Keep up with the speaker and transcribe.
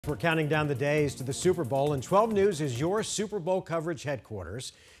We're counting down the days to the Super Bowl, and 12 News is your Super Bowl coverage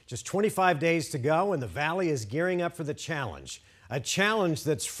headquarters. Just 25 days to go, and the Valley is gearing up for the challenge. A challenge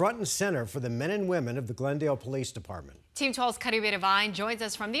that's front and center for the men and women of the Glendale Police Department. Team 12's Caribe Devine joins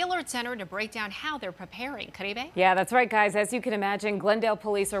us from the Alert Center to break down how they're preparing. Caribe? Yeah, that's right, guys. As you can imagine, Glendale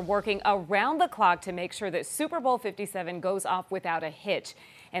police are working around the clock to make sure that Super Bowl LVII goes off without a hitch.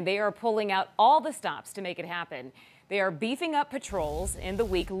 And they are pulling out all the stops to make it happen. They are beefing up patrols in the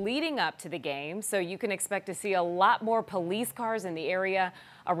week leading up to the game, so you can expect to see a lot more police cars in the area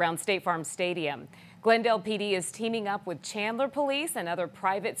around State Farm Stadium. Glendale PD is teaming up with Chandler Police and other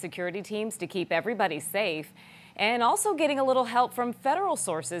private security teams to keep everybody safe, and also getting a little help from federal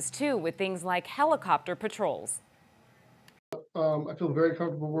sources too, with things like helicopter patrols. I feel very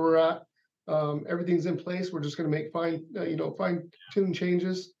comfortable where we're at. Everything's in place. We're just going to make fine-tune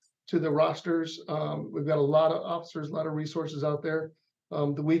changes to the rosters. We've got a lot of officers, a lot of resources out there.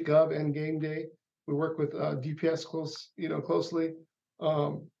 The week of and game day, we work with DPS closely.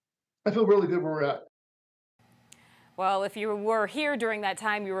 I feel really good where we're at. Well, if you were here during that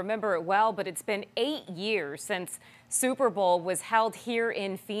time, you remember it well, but it's been 8 years since Super Bowl was held here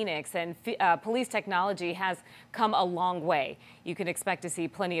in Phoenix, and police technology has come a long way. You can expect to see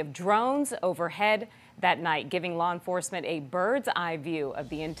plenty of drones overhead that night, giving law enforcement a bird's eye view of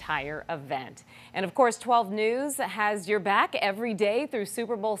the entire event. And of course, 12 News has your back every day through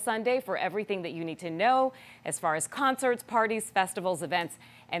Super Bowl Sunday for everything that you need to know as far as concerts, parties, festivals, events,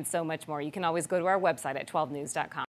 and so much more. You can always go to our website at 12news.com.